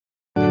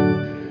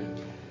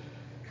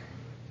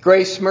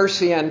Grace,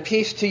 mercy, and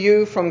peace to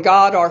you from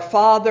God our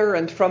Father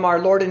and from our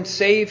Lord and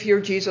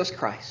Savior, Jesus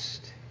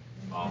Christ.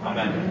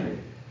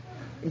 Amen.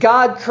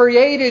 God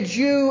created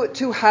you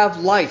to have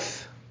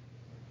life,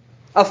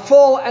 a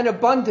full and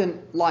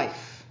abundant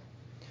life,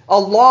 a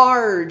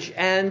large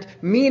and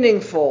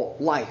meaningful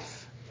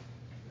life.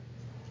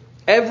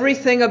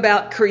 Everything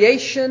about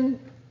creation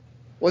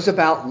was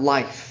about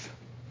life,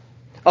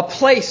 a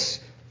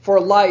place for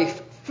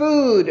life,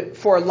 food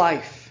for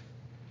life.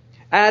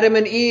 Adam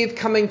and Eve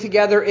coming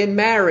together in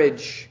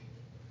marriage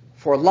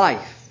for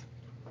life.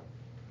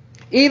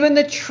 Even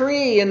the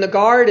tree in the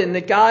garden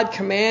that God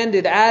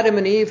commanded Adam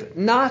and Eve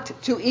not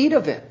to eat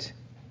of it,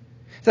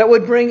 that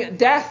would bring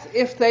death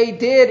if they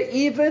did,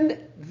 even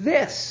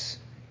this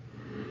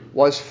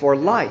was for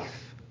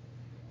life.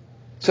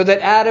 So that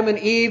Adam and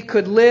Eve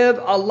could live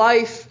a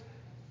life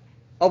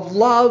of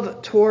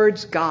love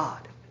towards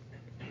God.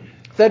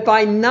 That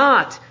by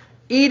not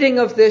eating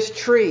of this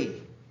tree,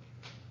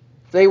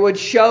 they would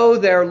show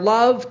their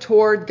love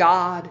toward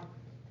God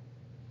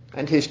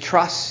and His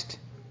trust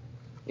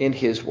in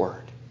His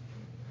Word.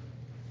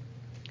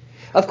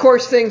 Of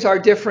course, things are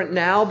different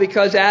now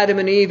because Adam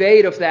and Eve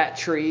ate of that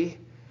tree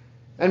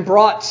and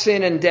brought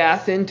sin and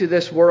death into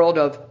this world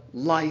of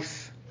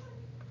life.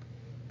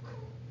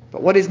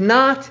 But what is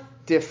not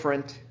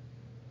different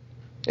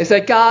is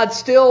that God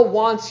still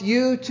wants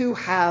you to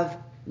have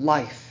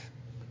life.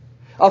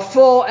 A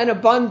full and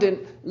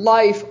abundant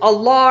life, a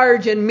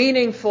large and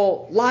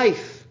meaningful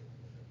life.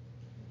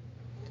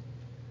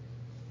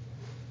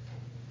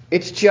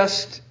 It's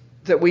just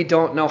that we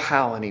don't know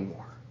how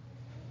anymore.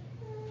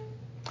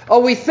 Oh,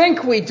 we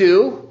think we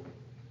do,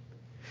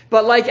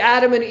 but like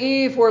Adam and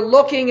Eve, we're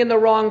looking in the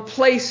wrong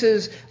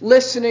places,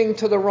 listening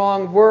to the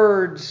wrong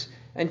words,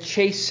 and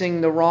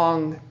chasing the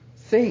wrong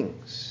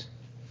things.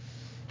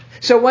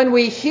 So when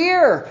we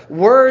hear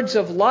words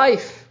of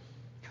life,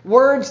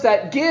 words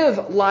that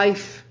give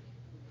life,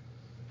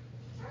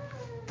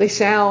 they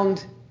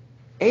sound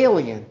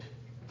alien,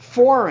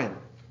 foreign,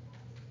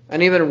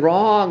 and even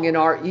wrong in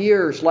our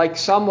ears, like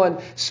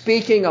someone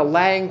speaking a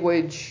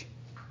language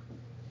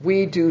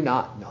we do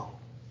not know.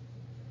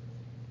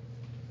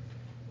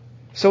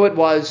 So it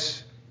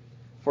was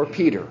for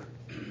Peter.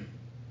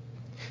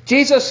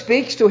 Jesus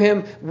speaks to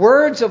him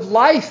words of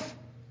life,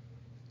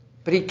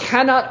 but he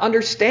cannot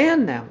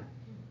understand them.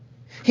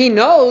 He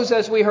knows,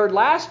 as we heard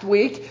last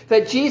week,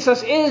 that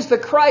Jesus is the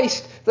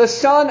Christ, the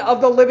Son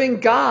of the living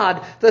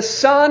God, the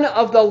Son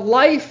of the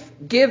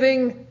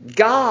life-giving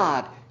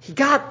God. He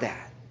got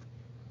that.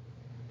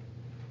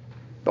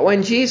 But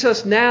when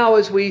Jesus now,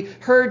 as we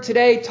heard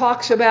today,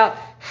 talks about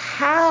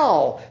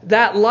how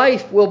that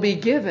life will be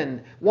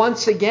given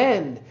once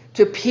again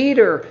to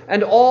Peter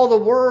and all the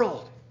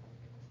world,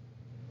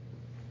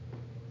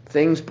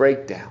 things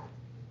break down.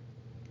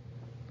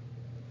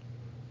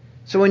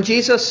 So when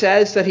Jesus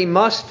says that he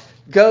must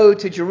go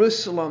to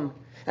Jerusalem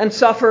and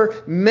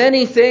suffer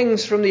many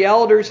things from the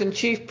elders and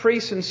chief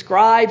priests and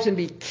scribes and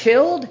be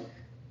killed,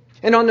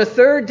 and on the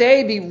third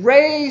day be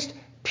raised,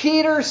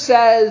 Peter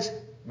says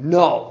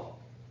no.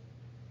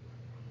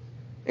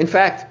 In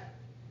fact,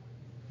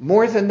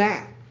 more than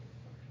that.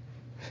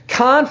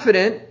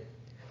 Confident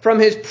from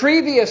his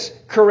previous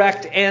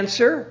correct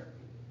answer,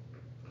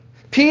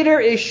 Peter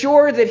is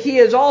sure that he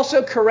is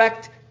also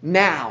correct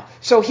now.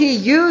 So he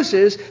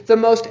uses the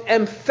most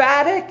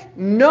emphatic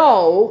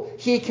no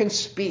he can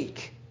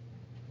speak.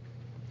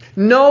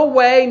 No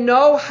way,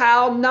 no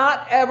how,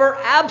 not ever,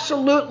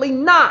 absolutely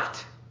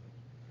not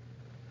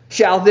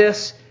shall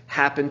this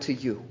happen to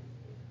you.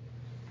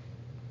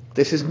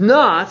 This is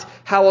not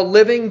how a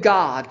living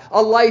God,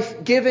 a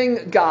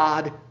life-giving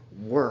God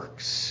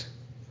works.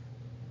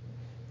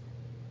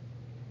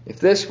 If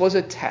this was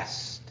a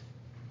test,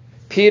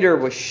 Peter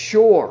was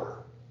sure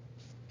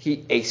he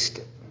aced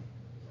it.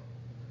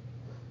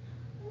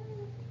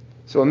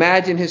 So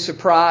imagine his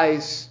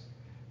surprise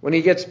when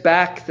he gets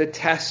back the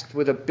test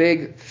with a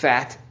big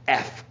fat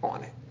F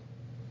on it.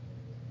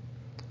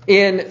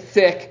 In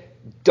thick,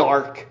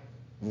 dark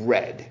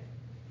red.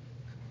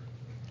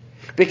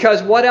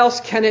 Because what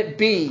else can it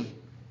be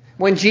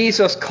when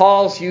Jesus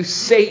calls you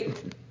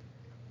Satan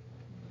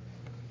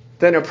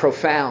than a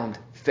profound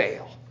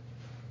fail?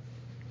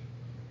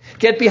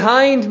 Get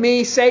behind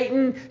me,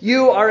 Satan.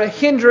 You are a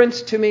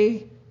hindrance to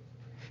me.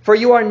 For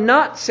you are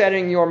not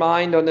setting your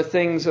mind on the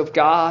things of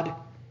God,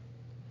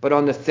 but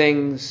on the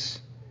things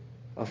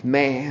of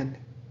man.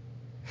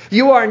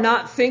 You are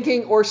not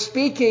thinking or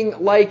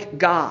speaking like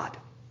God.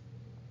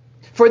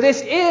 For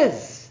this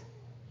is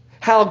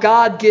how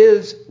God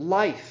gives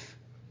life.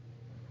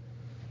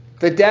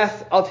 The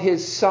death of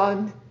his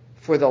Son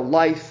for the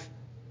life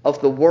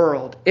of the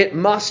world. It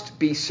must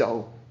be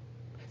so.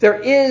 There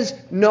is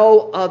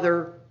no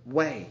other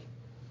way.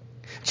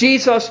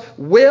 Jesus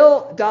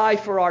will die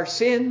for our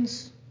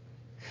sins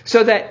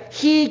so that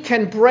he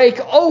can break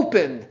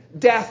open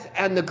death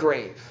and the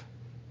grave.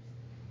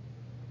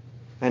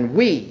 And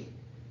we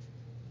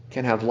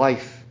can have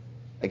life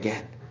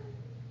again.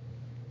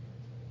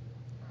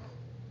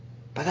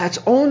 But that's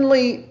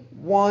only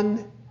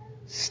one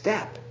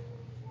step.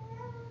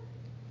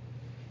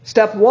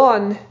 Step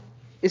one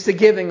is the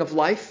giving of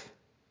life.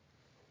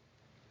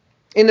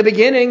 In the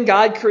beginning,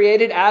 God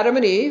created Adam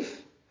and Eve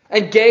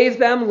and gave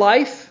them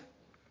life.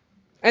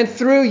 And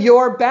through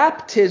your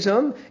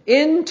baptism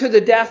into the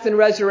death and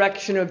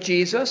resurrection of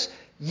Jesus,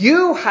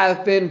 you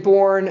have been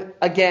born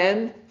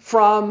again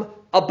from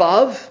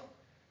above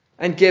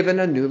and given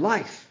a new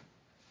life.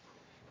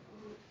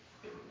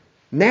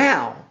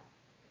 Now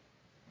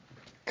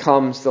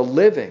comes the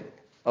living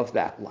of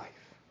that life.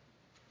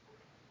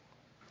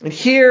 And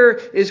here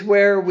is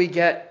where we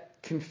get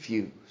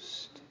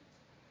confused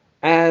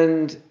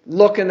and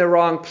look in the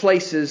wrong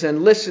places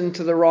and listen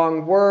to the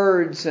wrong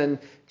words and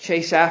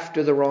chase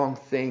after the wrong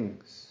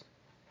things.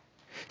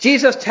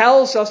 Jesus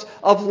tells us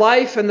of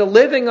life and the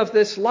living of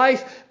this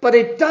life, but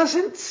it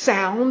doesn't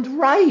sound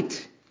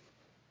right.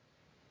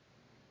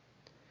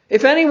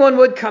 If anyone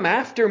would come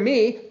after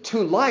me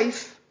to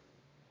life,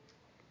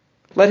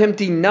 let him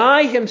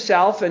deny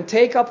himself and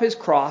take up his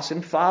cross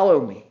and follow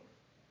me.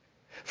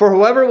 For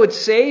whoever would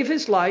save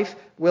his life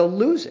will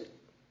lose it.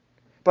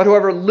 But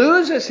whoever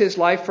loses his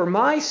life for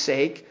my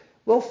sake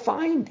will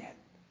find it.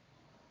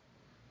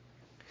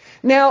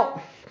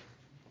 Now,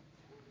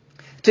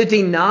 to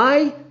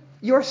deny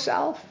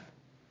yourself,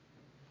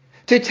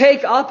 to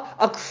take up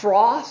a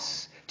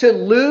cross, to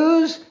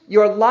lose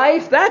your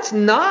life, that's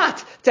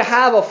not to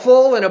have a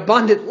full and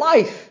abundant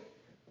life.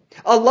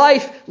 A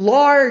life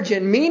large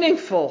and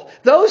meaningful.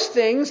 Those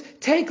things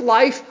take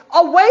life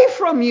away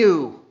from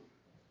you.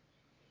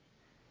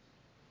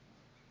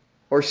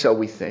 Or so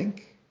we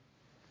think.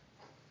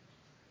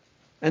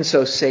 And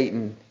so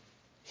Satan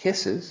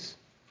hisses.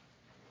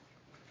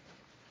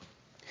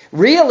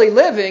 Really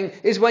living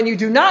is when you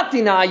do not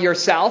deny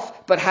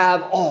yourself, but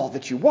have all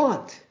that you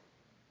want.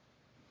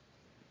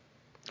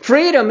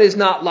 Freedom is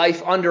not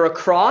life under a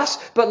cross,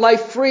 but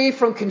life free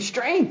from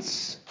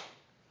constraints.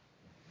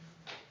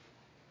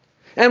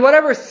 And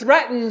whatever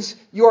threatens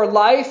your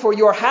life or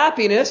your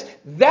happiness,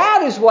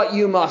 that is what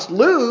you must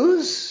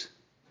lose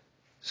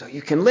so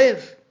you can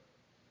live.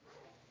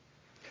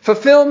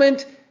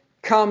 Fulfillment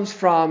comes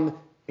from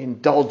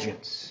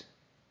indulgence.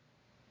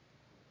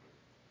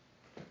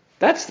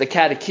 That's the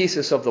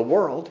catechesis of the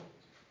world.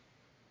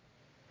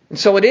 And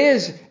so it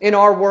is in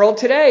our world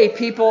today,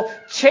 people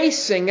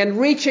chasing and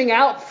reaching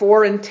out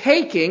for and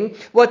taking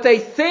what they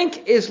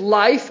think is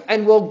life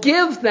and will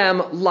give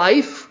them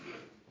life,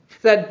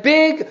 that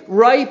big,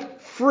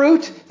 ripe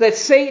fruit that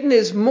Satan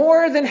is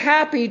more than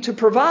happy to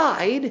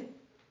provide.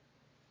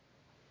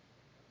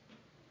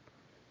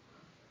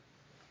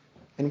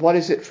 And what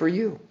is it for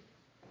you?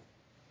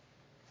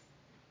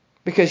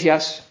 Because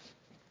yes,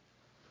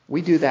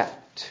 we do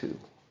that too.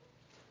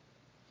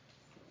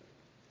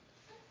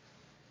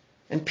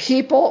 And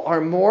people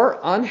are more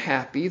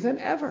unhappy than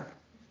ever.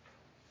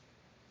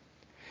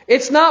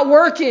 It's not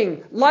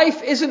working.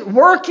 Life isn't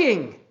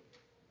working.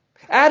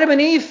 Adam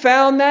and Eve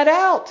found that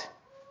out.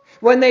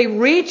 When they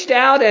reached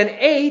out and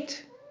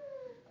ate,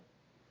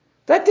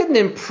 that didn't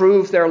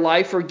improve their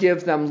life or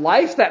give them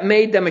life. That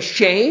made them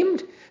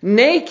ashamed,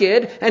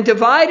 naked, and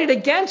divided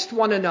against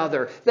one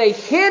another. They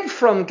hid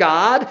from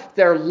God.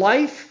 Their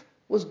life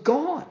was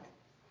gone.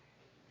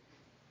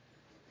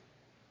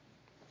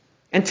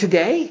 And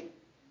today,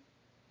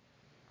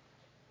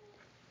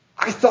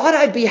 I thought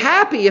I'd be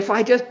happy if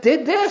I just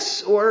did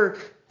this or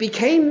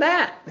became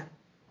that.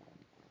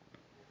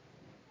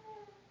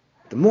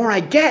 The more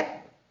I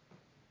get,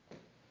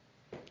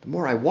 the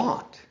more I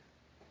want.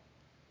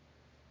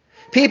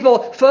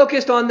 People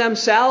focused on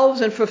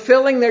themselves and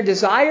fulfilling their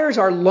desires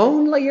are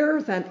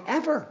lonelier than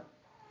ever.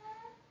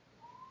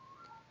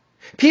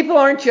 People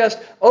aren't just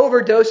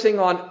overdosing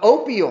on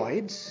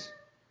opioids.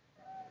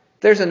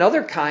 There's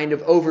another kind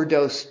of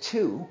overdose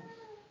too.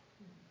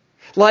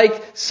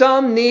 Like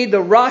some need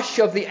the rush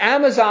of the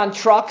Amazon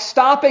truck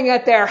stopping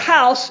at their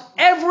house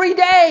every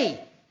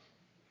day.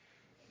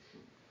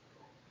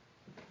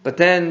 But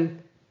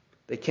then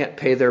they can't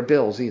pay their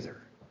bills either.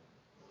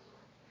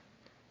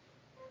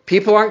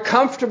 People aren't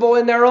comfortable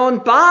in their own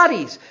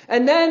bodies.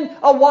 And then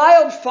a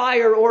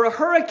wildfire or a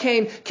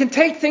hurricane can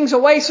take things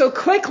away so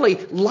quickly.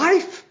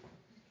 Life.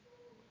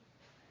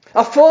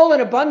 A full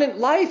and abundant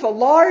life, a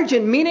large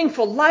and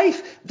meaningful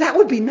life, that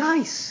would be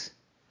nice.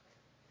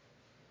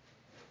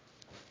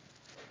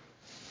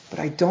 But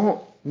I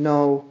don't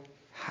know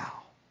how.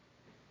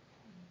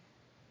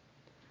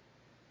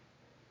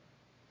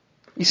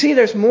 You see,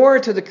 there's more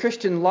to the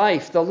Christian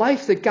life, the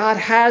life that God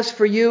has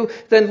for you,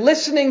 than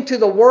listening to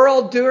the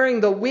world during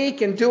the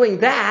week and doing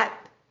that,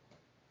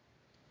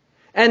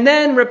 and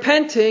then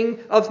repenting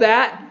of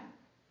that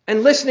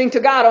and listening to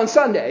God on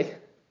Sunday.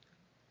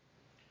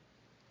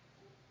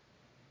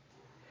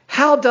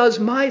 How does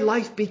my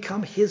life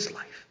become His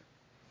life?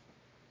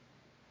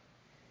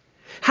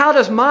 How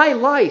does my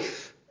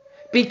life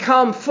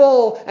become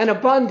full and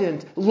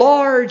abundant,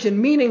 large and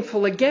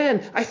meaningful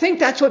again? I think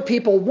that's what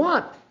people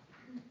want.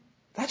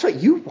 That's what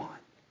you want.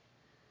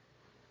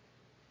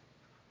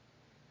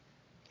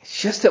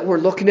 It's just that we're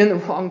looking in the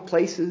wrong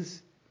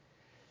places,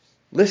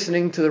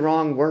 listening to the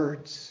wrong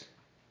words,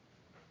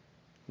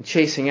 and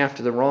chasing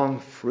after the wrong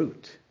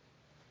fruit.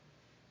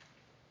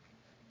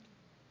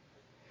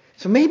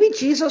 So maybe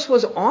Jesus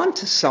was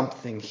onto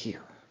something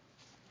here.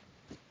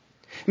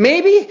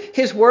 Maybe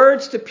his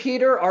words to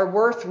Peter are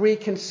worth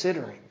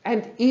reconsidering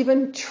and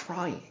even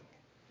trying.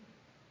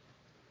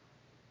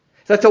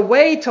 That the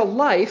way to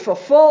life, a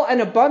full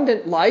and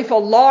abundant life, a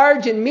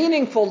large and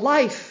meaningful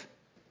life,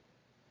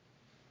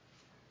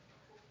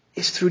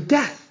 is through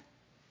death.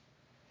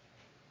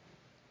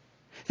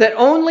 That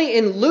only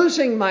in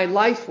losing my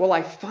life will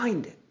I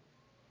find it.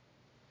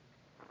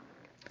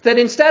 That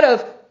instead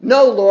of,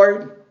 no,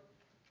 Lord,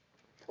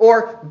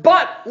 or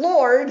but,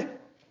 Lord,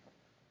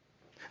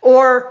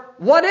 or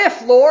what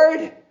if,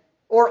 Lord,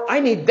 or I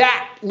need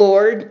that,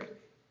 Lord,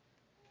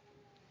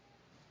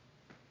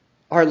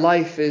 our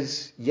life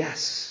is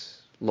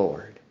yes,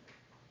 Lord.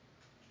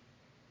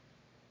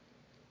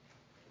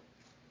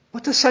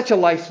 What does such a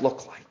life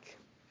look like?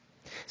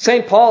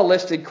 St. Paul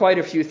listed quite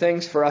a few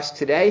things for us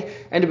today,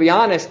 and to be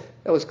honest,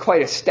 it was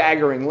quite a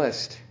staggering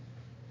list.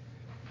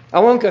 I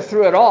won't go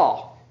through it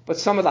all, but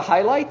some of the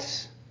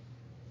highlights: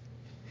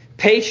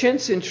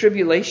 patience in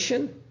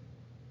tribulation,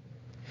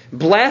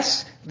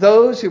 bless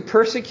those who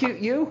persecute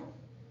you,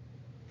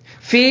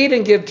 feed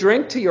and give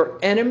drink to your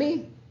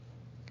enemy,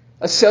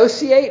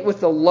 associate with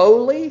the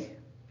lowly,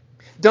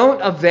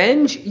 don't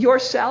avenge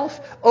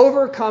yourself,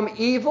 overcome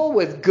evil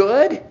with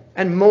good,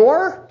 and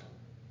more.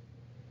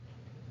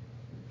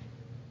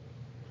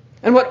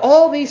 And what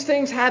all these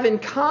things have in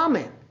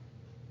common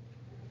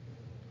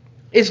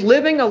is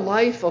living a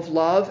life of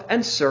love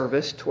and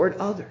service toward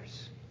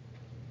others.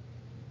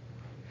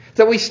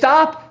 That we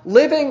stop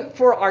living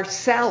for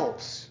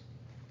ourselves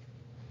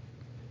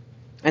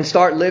and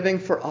start living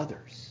for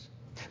others.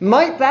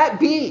 Might that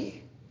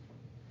be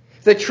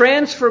the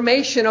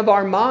transformation of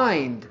our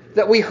mind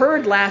that we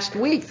heard last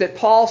week, that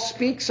Paul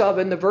speaks of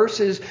in the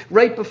verses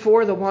right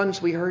before the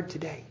ones we heard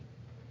today?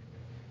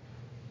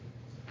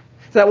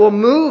 That will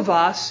move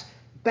us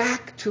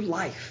back to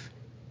life.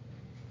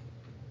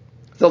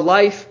 The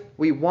life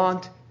we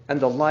want and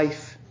the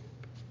life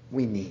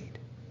we need.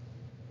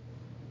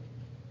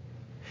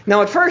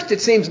 Now at first it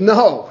seems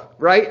no,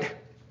 right?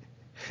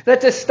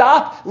 That to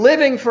stop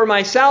living for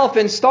myself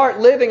and start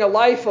living a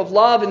life of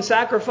love and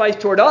sacrifice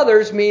toward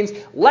others means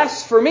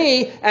less for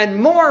me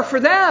and more for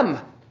them.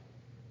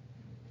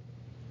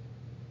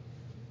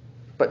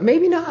 But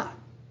maybe not.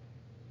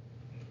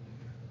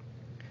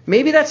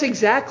 Maybe that's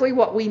exactly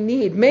what we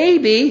need.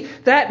 Maybe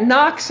that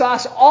knocks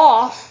us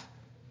off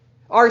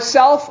our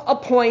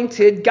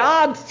self-appointed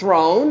God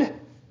throne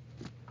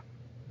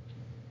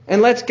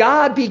and lets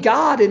God be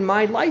God in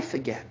my life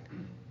again.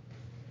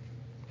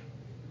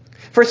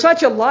 For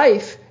such a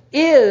life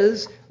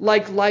is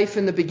like life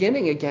in the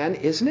beginning again,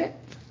 isn't it?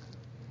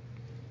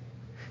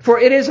 For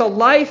it is a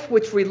life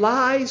which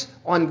relies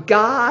on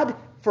God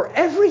for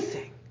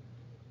everything.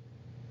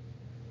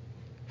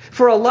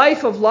 For a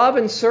life of love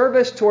and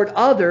service toward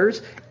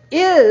others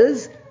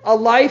is a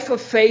life of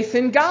faith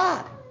in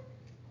God.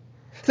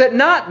 That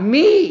not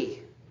me,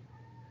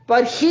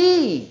 but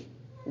He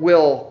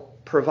will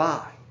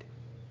provide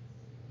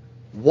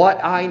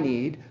what I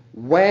need,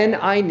 when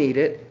I need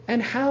it,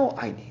 and how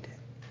I need it.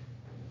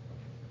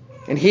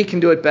 And He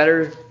can do it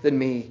better than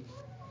me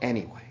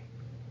anyway.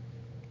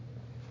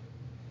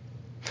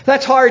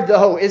 That's hard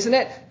though, isn't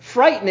it?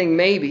 Frightening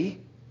maybe.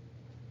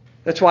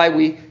 That's why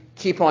we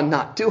keep on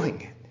not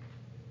doing it.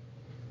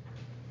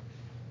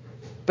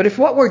 But if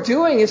what we're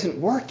doing isn't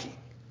working,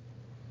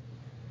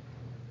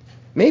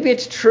 maybe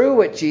it's true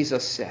what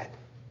Jesus said.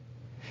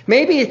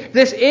 Maybe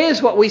this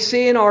is what we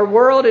see in our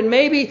world and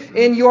maybe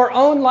in your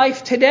own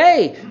life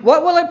today.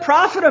 What will it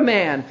profit a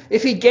man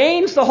if he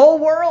gains the whole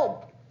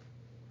world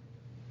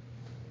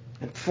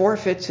and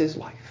forfeits his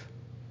life?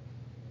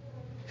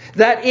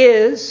 That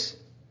is,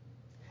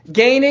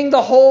 gaining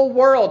the whole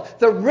world,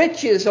 the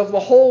riches of the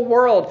whole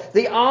world,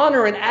 the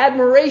honor and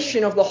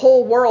admiration of the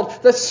whole world,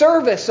 the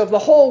service of the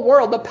whole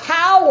world, the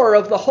power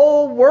of the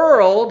whole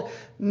world.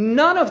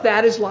 None of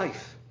that is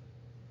life.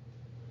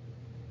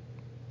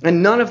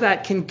 And none of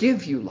that can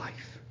give you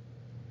life.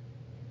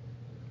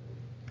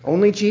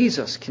 Only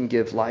Jesus can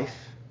give life.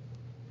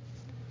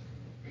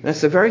 That's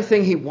the very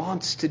thing He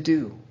wants to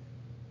do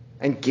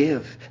and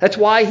give. That's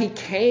why He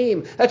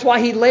came. That's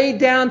why He laid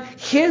down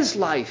His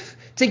life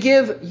to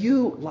give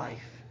you life.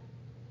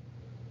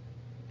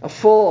 A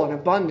full and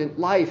abundant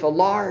life, a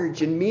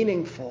large and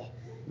meaningful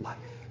life.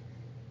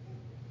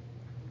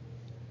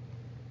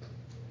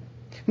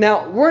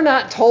 Now, we're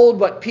not told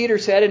what Peter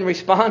said in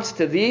response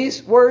to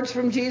these words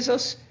from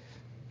Jesus.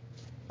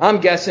 I'm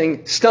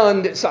guessing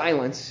stunned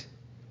silence.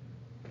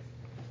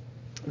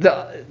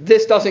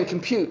 This doesn't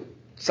compute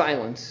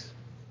silence.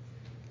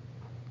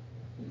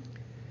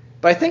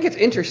 But I think it's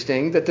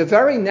interesting that the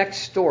very next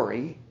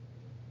story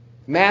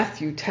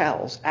Matthew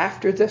tells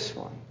after this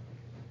one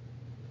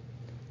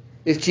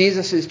is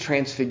Jesus'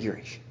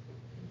 transfiguration.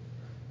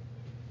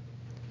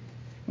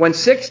 When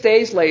 6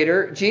 days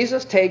later,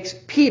 Jesus takes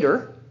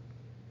Peter,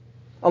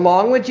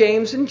 along with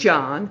James and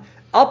John,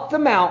 up the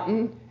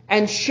mountain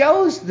and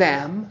shows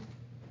them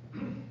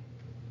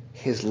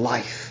His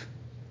life,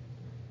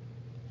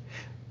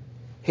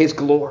 His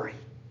glory.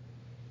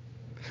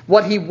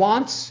 what he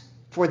wants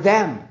for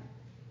them,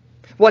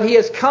 what he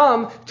has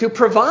come to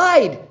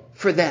provide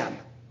for them.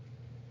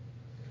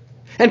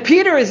 And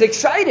Peter is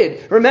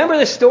excited. Remember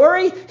the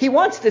story? He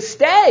wants to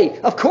stay.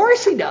 Of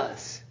course he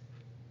does.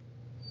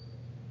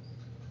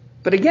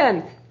 But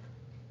again,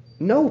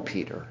 no,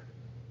 Peter.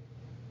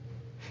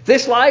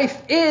 This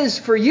life is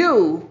for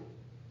you,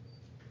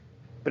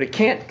 but it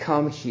can't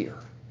come here.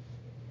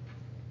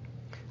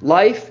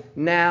 Life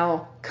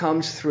now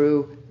comes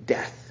through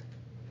death,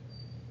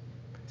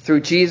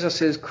 through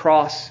Jesus'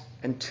 cross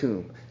and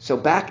tomb. So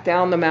back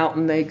down the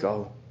mountain they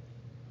go.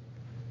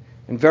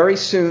 And very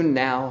soon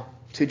now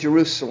to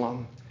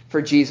Jerusalem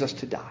for Jesus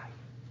to die.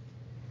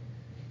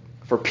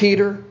 For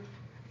Peter,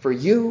 for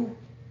you,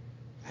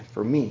 and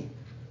for me.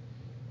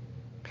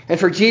 And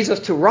for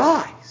Jesus to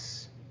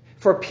rise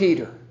for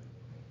Peter,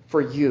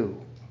 for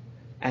you,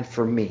 and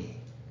for me.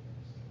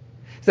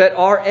 That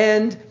our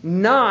end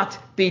not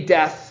be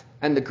death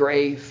and the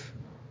grave,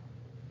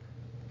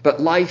 but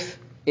life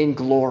in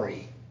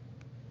glory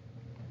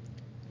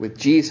with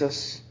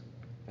Jesus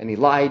and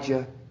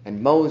Elijah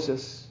and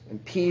Moses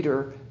and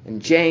Peter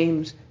and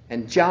James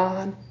and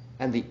John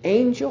and the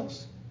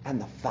angels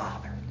and the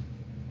Father.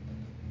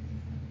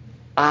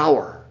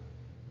 Our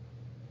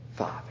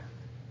Father.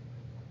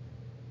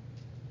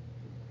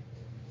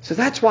 So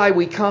that's why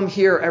we come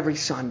here every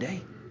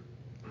Sunday.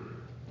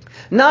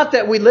 Not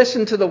that we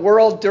listen to the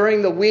world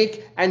during the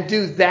week and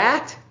do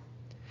that,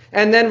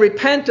 and then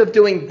repent of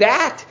doing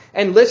that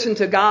and listen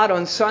to God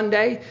on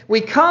Sunday.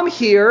 We come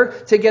here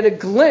to get a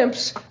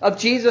glimpse of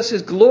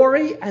Jesus'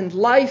 glory and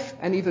life,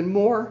 and even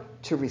more,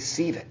 to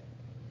receive it.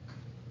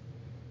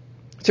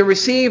 To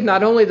receive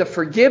not only the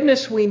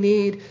forgiveness we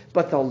need,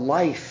 but the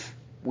life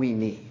we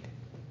need.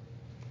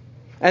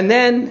 And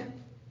then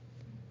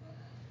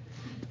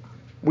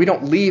we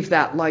don't leave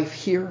that life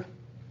here.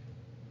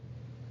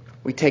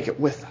 We take it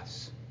with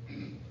us.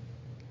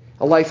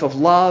 A life of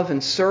love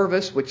and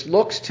service which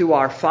looks to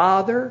our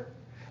Father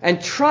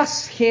and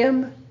trusts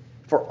Him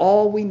for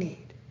all we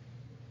need.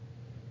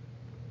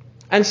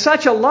 And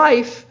such a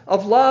life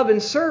of love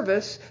and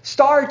service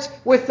starts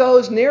with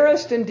those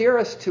nearest and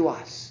dearest to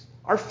us,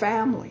 our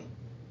family.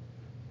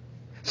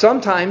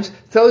 Sometimes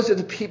those are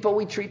the people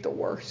we treat the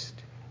worst.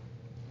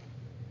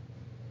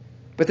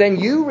 But then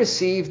you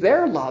receive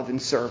their love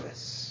and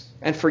service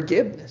and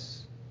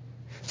forgiveness.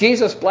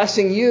 Jesus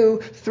blessing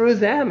you through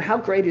them. How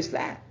great is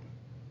that?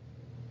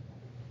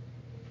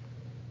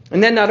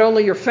 And then not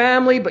only your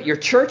family, but your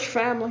church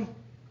family.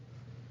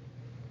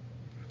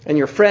 And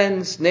your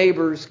friends,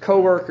 neighbors,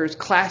 co-workers,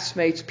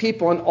 classmates,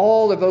 people in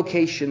all the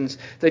vocations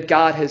that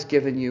God has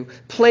given you.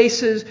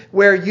 Places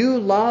where you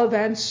love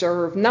and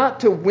serve, not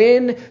to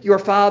win your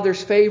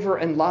Father's favor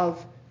and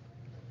love,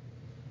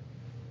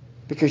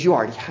 because you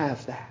already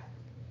have that.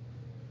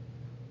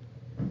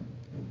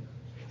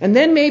 And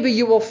then maybe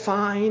you will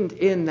find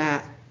in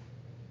that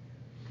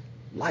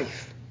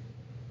life.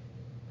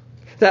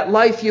 That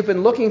life you've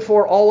been looking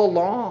for all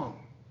along.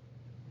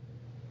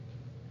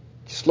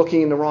 Just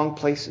looking in the wrong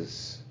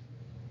places.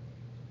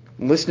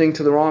 Listening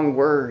to the wrong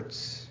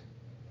words.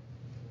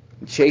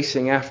 And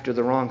chasing after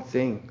the wrong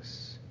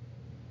things.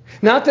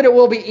 Not that it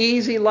will be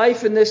easy.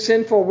 Life in this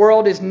sinful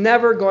world is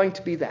never going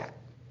to be that.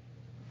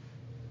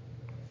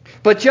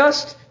 But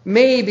just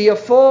maybe a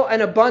full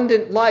and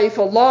abundant life,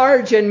 a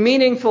large and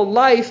meaningful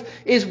life,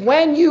 is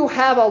when you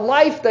have a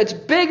life that's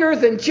bigger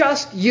than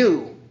just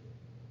you.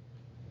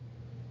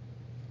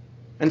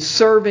 And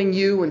serving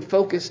you and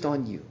focused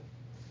on you.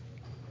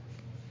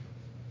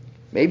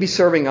 Maybe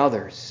serving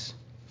others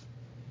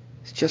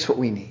is just what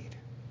we need.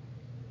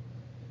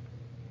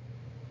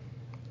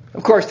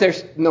 Of course,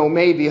 there's no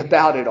maybe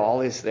about it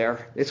all, is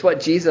there? It's what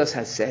Jesus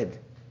has said.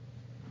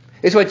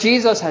 It's what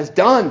Jesus has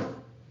done.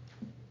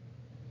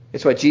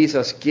 It's what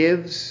Jesus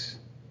gives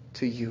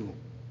to you.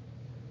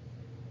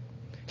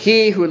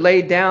 He who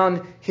laid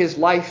down His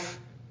life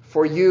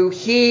for you.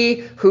 He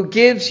who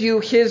gives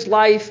you His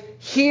life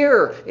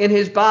here in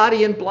His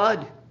body and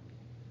blood.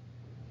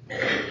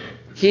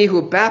 He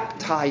who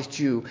baptized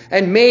you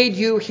and made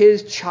you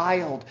His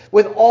child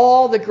with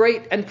all the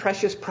great and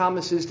precious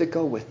promises that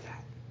go with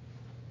that.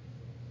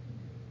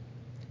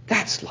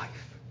 That's life.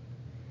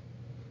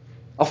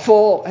 A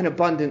full and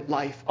abundant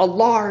life. A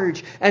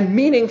large and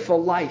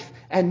meaningful life.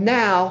 And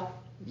now,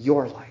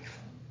 your life.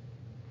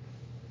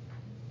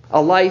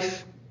 A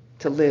life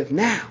to live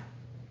now.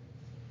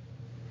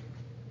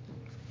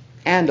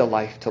 And a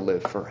life to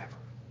live forever.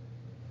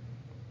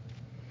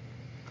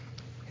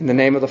 In the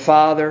name of the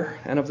Father,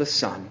 and of the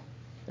Son,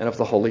 and of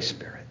the Holy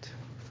Spirit.